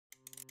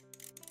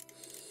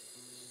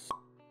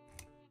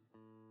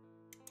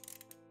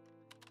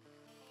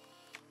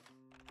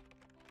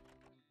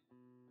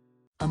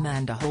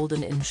Amanda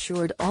Holden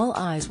ensured all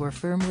eyes were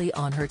firmly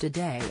on her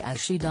today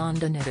as she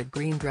donned a knitted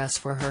green dress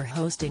for her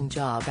hosting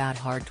job at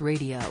Heart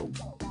Radio.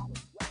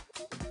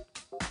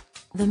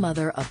 The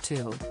mother of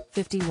two,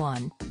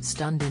 51,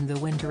 stunned in the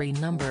wintry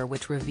number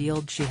which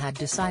revealed she had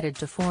decided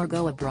to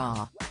forego a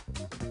bra.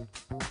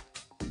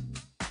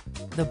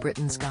 The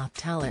Britain's Got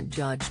Talent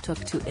judge took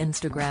to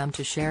Instagram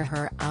to share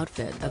her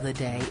outfit of the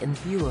day in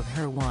view of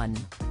her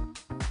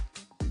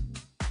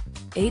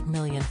 1.8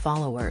 million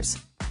followers.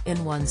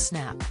 In one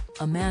snap,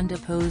 Amanda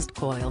posed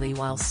coyly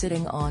while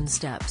sitting on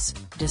steps,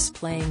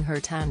 displaying her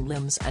tan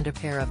limbs and a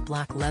pair of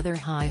black leather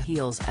high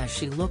heels as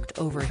she looked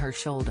over her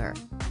shoulder.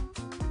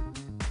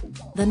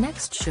 The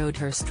next showed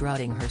her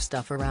strutting her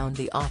stuff around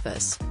the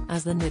office,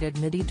 as the knitted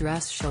midi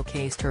dress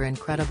showcased her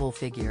incredible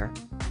figure.